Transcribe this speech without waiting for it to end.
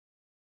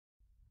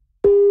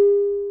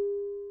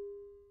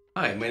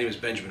Hi, my name is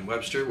Benjamin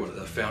Webster, one of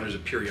the founders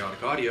of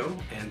Periodic Audio,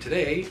 and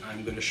today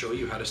I'm going to show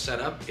you how to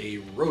set up a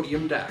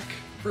Rhodium DAC.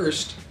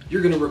 First,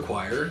 you're going to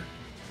require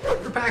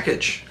your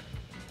package,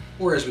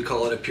 or as we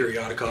call it at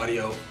Periodic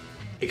Audio,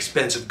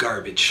 expensive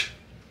garbage.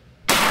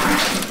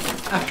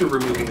 After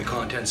removing the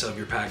contents of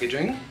your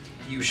packaging,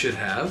 you should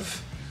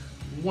have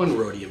one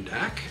Rhodium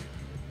DAC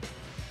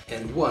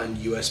and one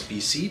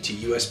USB-C to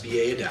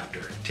USB-A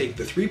adapter. Take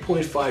the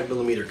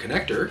 3.5mm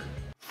connector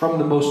from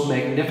the most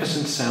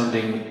magnificent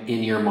sounding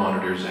in-ear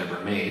monitors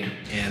ever made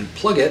and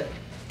plug it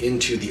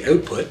into the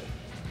output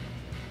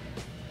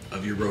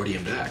of your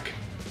Rhodium DAC.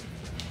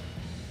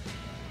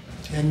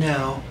 And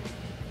now,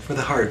 for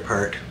the hard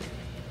part,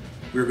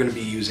 we're going to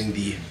be using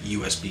the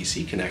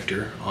USB-C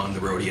connector on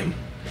the Rhodium,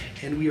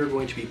 and we are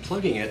going to be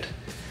plugging it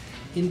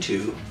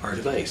into our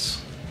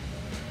device.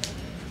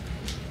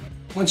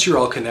 Once you're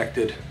all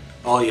connected,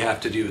 all you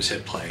have to do is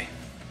hit play.